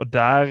 Og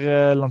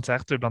der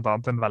lanserte vi blant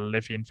annet en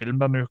veldig fin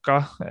film denne uka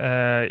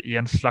i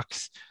en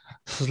slags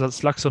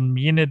sånn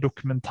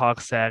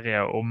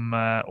minidokumentarserie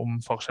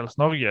om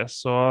Forskjells-Norge.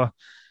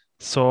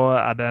 Så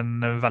er det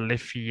en veldig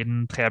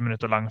fin 3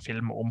 minutter lang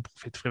film om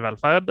profittfri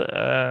velferd,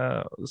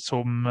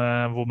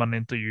 hvor man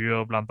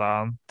intervjuer blant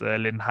annet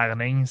Linn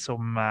Herning,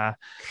 som er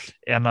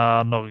en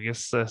av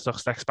Norges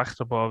største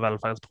eksperter på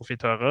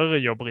velferdsprofitører,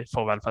 jobber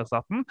for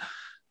velferdsstaten.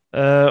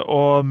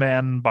 Og med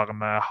en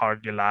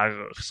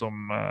barnehagelærer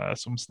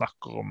som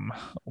snakker om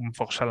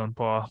forskjellen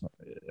på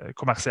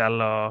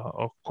kommersielle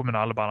og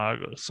kommunale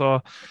barnehager.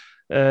 Så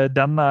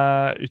den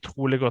er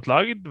utrolig godt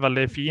laget,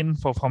 veldig fin,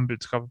 får fram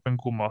budskapet på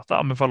en god måte.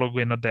 Anbefaler å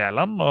gå inn og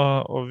dele den,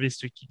 og hvis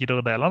du ikke gidder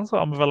å dele den,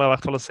 så anbefaler jeg i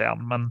hvert fall å se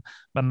den.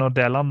 Men å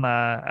dele den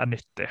er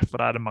nyttig, for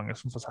da er det mange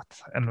som får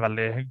sett en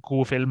veldig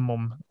god film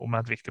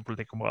om et viktig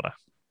politikkområde.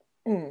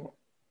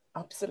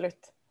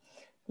 Absolutt.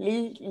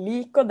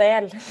 Lik og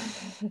del.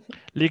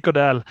 Lik og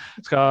del.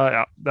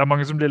 Det er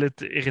mange som blir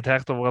litt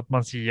irritert over at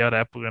man sier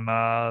det på grunn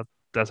av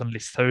det er sånn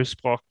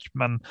Listhaug-språk,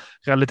 men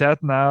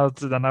realiteten er at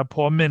denne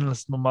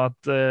påminnelsen om at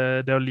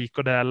det å like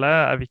og dele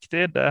er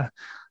viktig,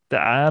 det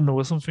er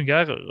noe som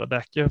fungerer, og det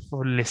er ikke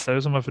for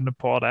Listhaug som har funnet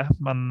på det,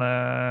 men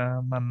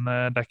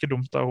det er ikke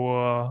dumt av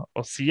henne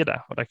å si det,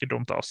 og det er ikke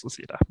dumt av oss å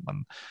si det.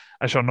 Men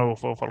jeg skjønner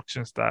hvorfor folk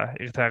synes det er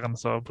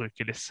irriterende å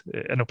bruke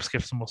en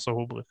oppskrift som også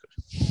hun bruker.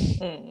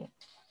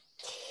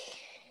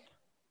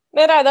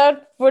 Men Reidar,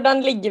 hvordan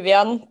ligger vi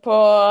an på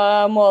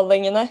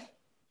målingene?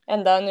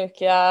 Enda en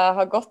uke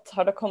har gått.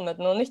 Har det kommet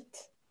noe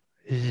nytt?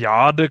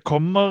 Ja, det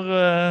kommer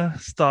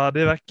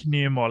stadig vekk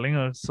nye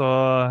målinger, så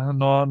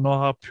nå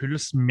har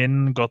pulsen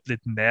min gått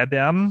litt ned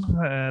igjen.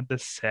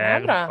 Det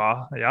ser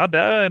bra. Ja,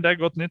 det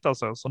er godt nytt,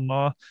 altså. Så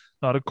nå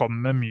har det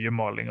kommet mye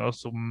målinger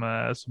som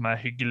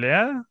er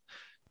hyggelige.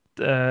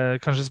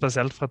 Kanskje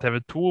spesielt fra TV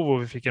 2,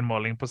 hvor vi fikk en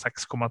måling på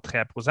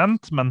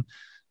 6,3%, men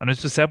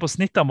hvis du ser på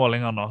snitt av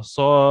målingene nå,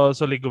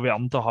 så ligger vi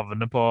an til å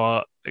havne på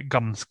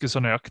ganske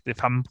så nøyaktig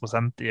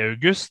 5% i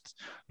august.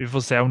 Vi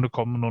får se om det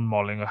kommer noen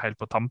målinger helt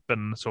på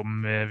tampen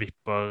som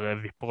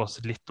vipper oss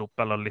litt opp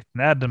eller litt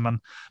ned,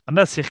 men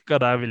det er cirka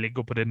der vi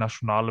ligger på de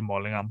nasjonale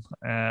målingene,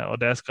 og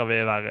det skal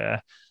vi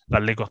være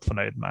veldig godt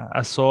fornøyd med.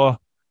 Jeg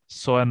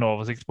så en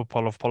oversikt på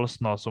Poll of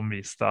Polls nå som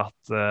viste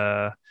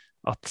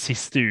at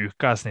siste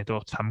uka er snittet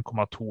vårt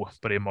 5,2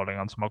 på de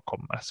målingene som har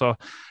kommet. Så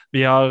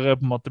vi har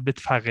på en måte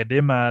blitt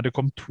ferdig med, det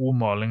kom 2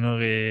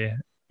 målinger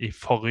i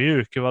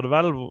forrige uke, var det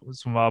vel,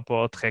 som var på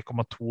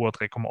 3,2 og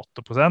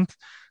 3,8%.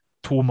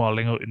 2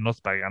 målinger under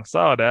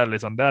sperregrensa, og det er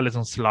litt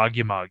sånn slag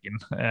i magen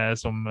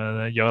som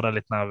gjør deg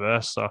litt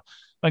nervøs.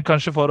 Men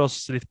kanskje får det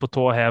oss litt på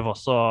tå hev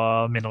også,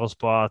 og minner oss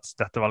på at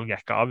dette valget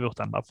er ikke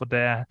avgjort enda, for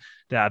det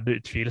er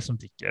det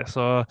utvilsomt ikke.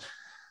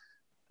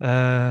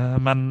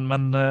 Men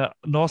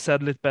nå ser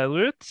det litt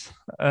bedre ut.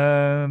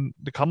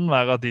 Det kan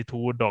være at de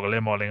 2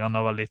 dårlige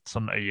målingene var litt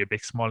sånn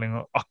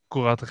øyeblikksmålinger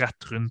akkurat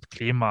rett rundt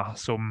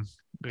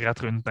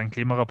den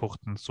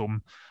klimarapporten som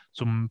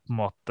på en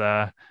måte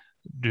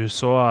du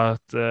så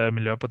at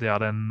Miljøpartiet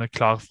hadde en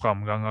klar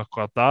framgang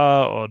akkurat da,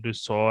 og du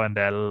så en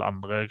del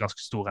andre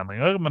ganske store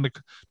endringer, men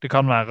det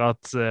kan være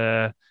at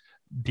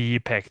de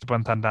pekte på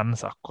en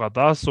tendens akkurat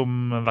da,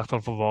 som i hvert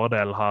fall for vår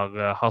del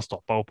har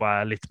stoppet opp og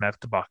er litt mer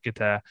tilbake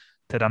til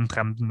den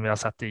trenden vi har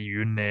sett i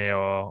juni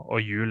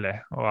og juli,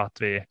 og at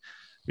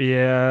vi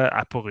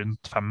er på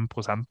rundt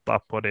 5%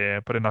 da på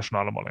de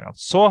nasjonale målingene.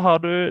 Så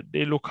har du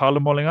de lokale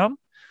målingene.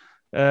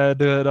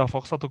 Det har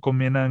fortsatt å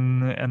komme inn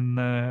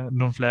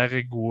noen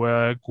flere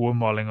gode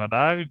målinger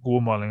der.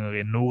 Gode målinger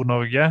i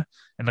Nord-Norge,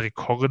 en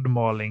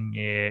rekordmåling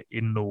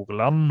i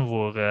Nordland,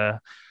 hvor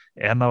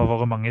en av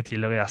våre mange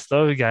tidligere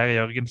gjester, Geir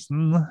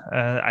Jørgensen,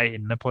 er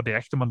inne på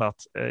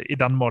direktemandat i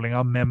den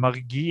målingen med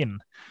margin,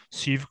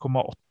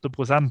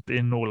 7,8%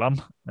 i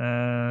Nordland,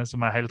 som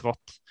er helt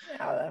rått.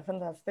 Ja, det er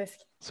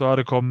fantastisk. Så har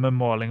det kommet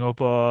målinger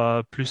på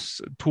pluss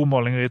 2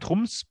 målinger i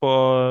Troms på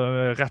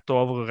rett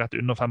over og rett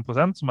under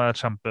 5%, som er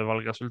et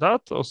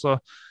kjempevalgresultat. Og så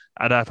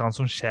er det et eller annet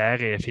som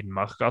skjer i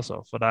Finnmark, altså.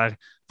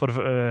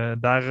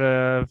 Der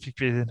fikk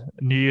vi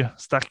ny,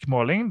 sterk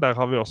måling. Der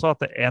har vi også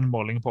hatt en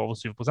måling på over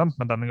 7%,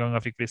 men denne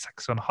gangen fikk vi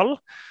 6,5%,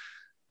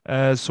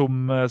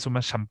 som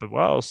er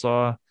kjempebra. Og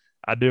så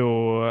er det jo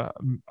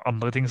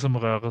andre ting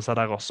som rører seg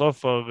der også,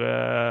 for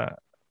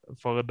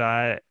det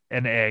er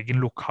en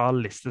egen lokal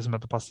liste som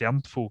heter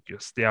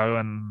Pasientfokus. De har jo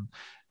en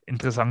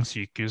interessant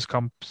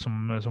sykehuskamp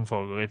som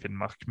foregår i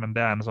Finnmark, men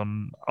det er en sånn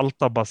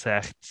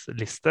Alta-basert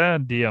liste.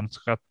 De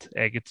ønsker et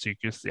eget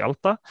sykehus i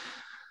Alta,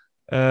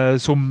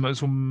 som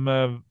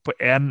på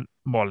en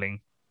måling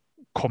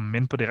kom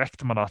inn på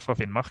direktemandat fra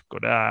Finnmark, og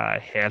det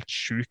er helt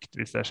sjukt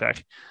hvis det skjer.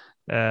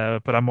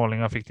 På den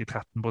målingen fikk de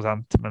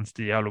 13%, mens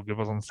de har ligget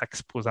på sånn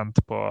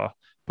 6% på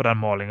den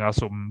målingen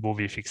hvor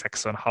vi fikk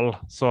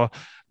 6,5%.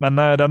 Men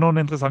det er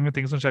noen interessante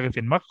ting som skjer i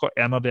Finnmark, og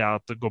en av de er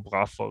at det går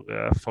bra for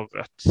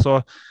Rødt.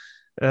 Så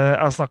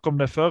jeg har snakket om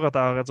det før, at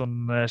jeg har et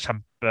sånn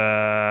kjempe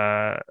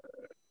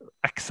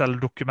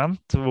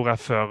Excel-dokument hvor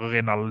jeg fører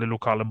inn alle de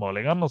lokale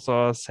målingene, og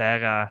så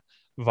ser jeg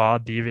hva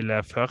de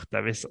ville ført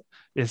det hvis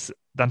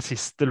den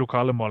siste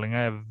lokale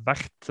målingen i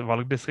hvert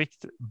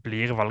valgdistrikt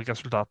blir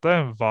valgresultatet.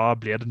 Hva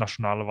blir det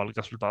nasjonale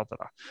valgresultatet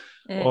da?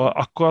 Og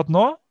akkurat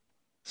nå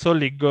så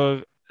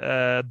ligger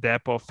det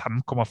på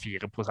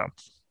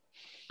 5,4%.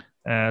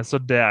 Så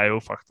det er jo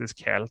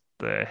faktisk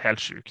helt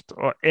sykt.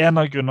 Og en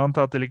av grunnene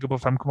til at det ligger på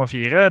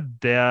 5,4%,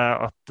 det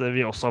er at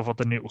vi også har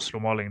fått en ny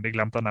Oslo-måling, det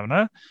glemte jeg å nevne,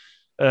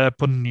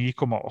 på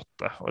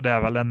 9,8%. Og det er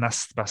vel den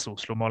nest beste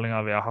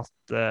Oslo-målingen vi har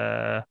hatt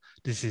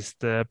de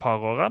siste par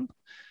årene.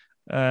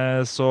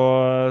 Og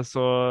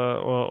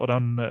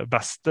den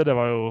beste, det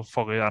var jo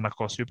forrige NRK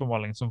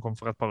Supermåling som kom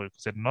for et par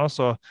uker siden nå,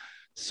 så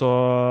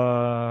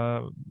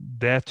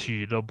det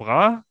tyder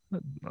bra.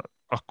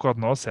 Akkurat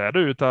nå ser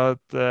det ut til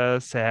at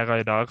Seher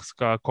Aydar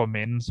skal komme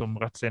inn som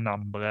Rødt sin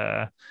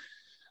andre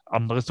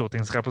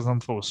stortingsrepresentant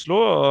for Oslo,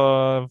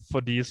 og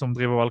for de som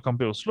driver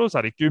valgkamp i Oslo, så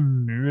er det ikke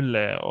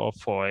umulig å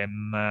få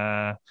inn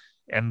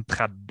en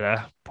tredje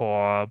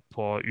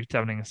på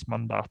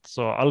utjevningsmandat.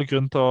 Så all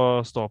grunn til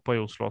å stå på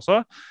i Oslo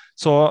også.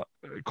 Så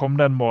kom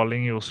det en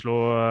måling i Oslo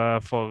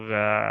for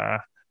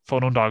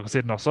noen dager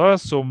siden også,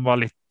 som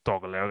var litt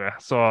dårligere.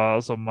 Så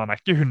man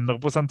er ikke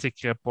 100%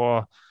 sikre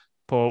på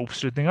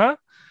oppslutninga.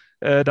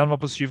 Den var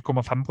på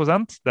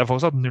 7,5%. Det er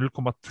fortsatt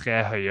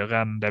 0,3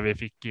 høyere enn det vi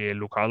fikk i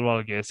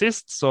lokalvalget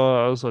sist, så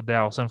det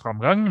er også en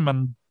framgang.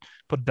 Men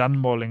på den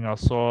målinga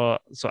så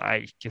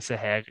er ikke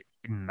Seher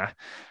inne.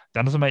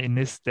 Den som er inne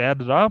i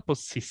stedet da, på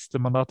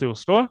siste mandat i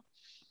Oslo,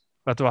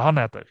 vet du hva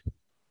han heter?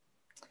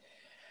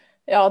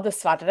 Ja,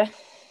 dessverre.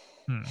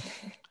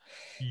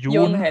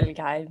 Jon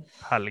Helgheim.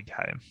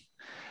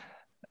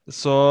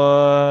 Så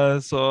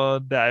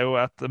det er jo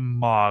et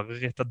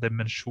mareritt av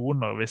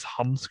dimensjoner hvis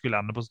han skulle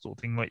ende på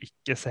Stortinget og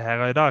ikke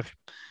Seher Aydar.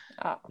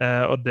 Ja.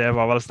 Og det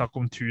var vel snakk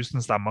om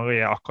 1000 stemmer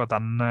i akkurat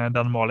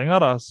den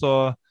målingen da,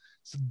 så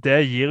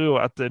det gir jo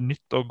et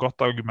nytt og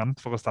godt argument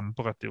for å stemme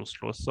på Rødt i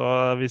Oslo.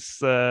 Så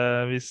hvis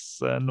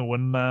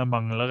noen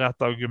mangler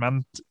et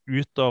argument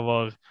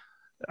utover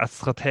et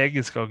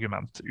strategisk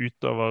argument,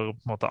 utover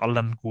på en måte all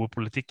den gode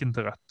politikken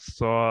til Rødt,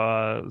 så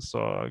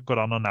går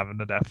det an å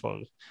nevne det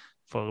for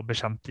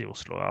bekjente i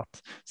Oslo,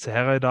 at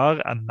Seher Aydar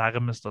er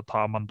nærmest å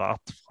ta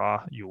mandat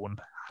fra Jon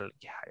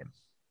Helgheim.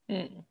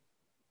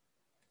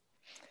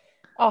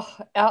 Ja,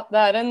 det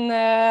er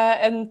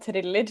en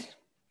thriller.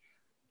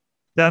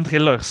 Det er en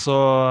thriller, så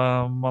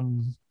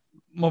man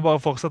må bare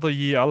fortsette å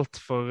gi alt,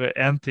 for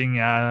en ting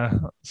er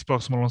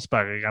spørsmål om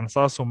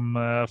sperregrenser som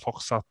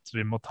fortsatt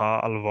vi må ta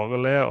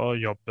alvorlig og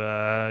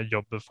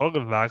jobbe for.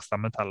 Hver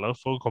stemme teller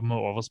for å komme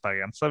over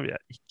sperregrenser. Vi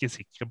er ikke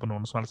sikre på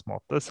noen som helst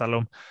måte,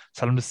 selv om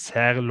det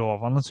ser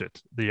lovende ut.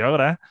 Det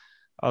gjør det.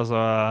 Altså,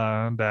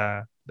 det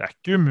er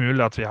ikke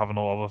umulig at vi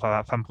havner over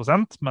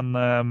 5%,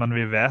 men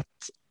vi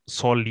vet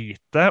så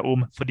lite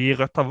om, fordi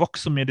Rødt har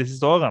vokst så mye de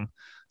siste årene,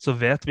 så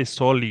vet vi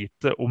så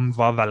lite om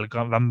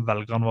hvem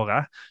velgerne våre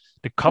er.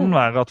 Det kan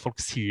være at folk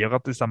sier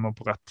at de stemmer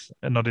på Rødt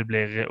når de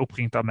blir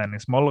oppringt av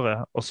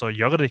meningsmålere, og så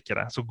gjør de ikke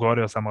det, så går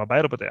de og stemmer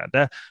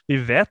Arbeiderpartiet. Vi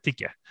vet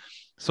ikke.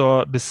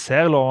 Så det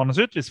ser lovende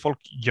ut. Hvis folk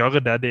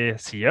gjør det de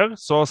sier,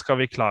 så skal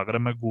vi klare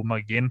det med god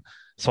margin,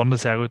 sånn det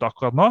ser ut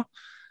akkurat nå.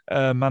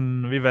 Men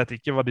vi vet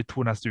ikke hva de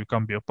 2 neste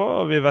ukene byr på,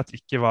 og vi vet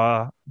ikke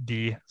hva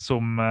de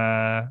som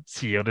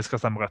sier de skal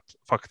stemme Rødt,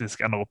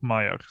 faktisk ender opp med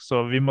å gjøre. Så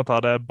vi må ta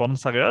det bånd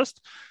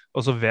seriøst,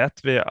 og så vet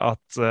vi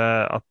at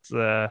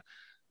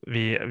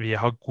vi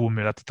har god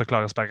mulighet til å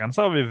klare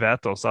sperregrenser, og vi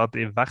vet også at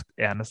i hvert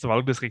eneste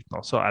valgdistrikt nå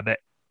så er det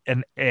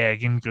en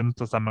egen grunn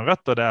til å stemme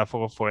Rødt, og det er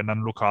for å få inn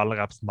den lokale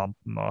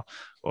representanten, og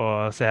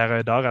Seher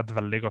Aydar er et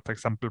veldig godt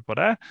eksempel på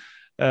det.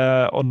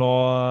 Og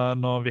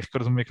nå virker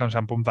det som vi kan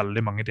kjempe om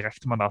veldig mange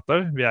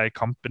direktemandater. Vi i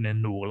kampen i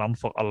Nordland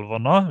for alvor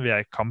nå. Vi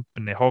i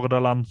kampen i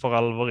Hordaland for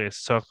alvor, i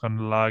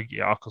Sør-Trøndelag, i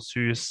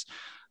Akershus,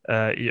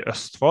 i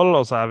Østfold.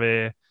 Og så vi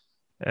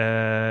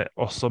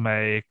også med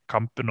i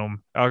kampen om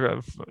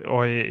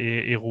og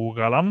i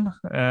Rogaland.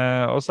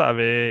 Og så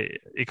vi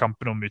i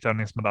kampen om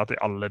utjevningsmandat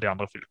i alle de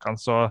andre fylkene.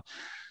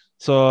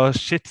 Så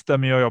shit, det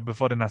mye å jobbe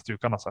for de neste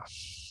ukene, altså.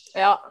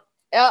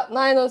 Ja,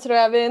 nei, nå tror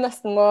jeg vi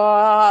nesten må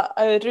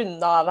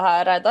runde av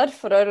her, Reidar,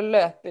 for å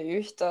løpe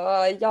ut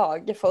og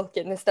jage folk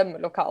inn i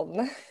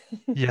stemmelokalene.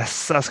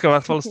 Yes, jeg skal i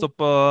hvert fall stå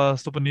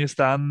på ny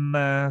stand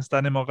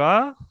i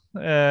morgen.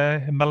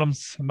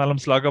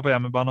 Mellom slager på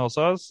hjemmebane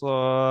også, så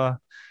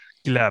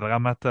gleder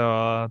jeg meg til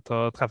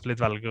å treffe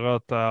litt velgere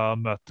og til å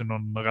møte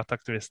noen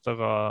Rødt-aktivister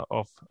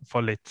og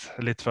få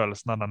litt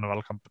følelsen av denne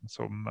valgkampen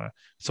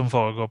som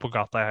foregår på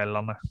gata i hele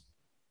landet.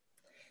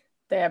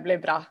 Det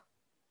blir bra.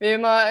 Vi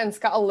må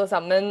ønske alle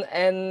sammen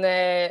en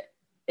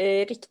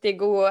riktig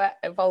god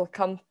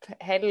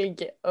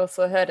valgkamphelg, og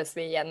så høres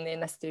vi igjen i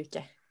neste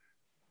uke.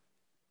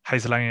 Hei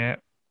så lenge.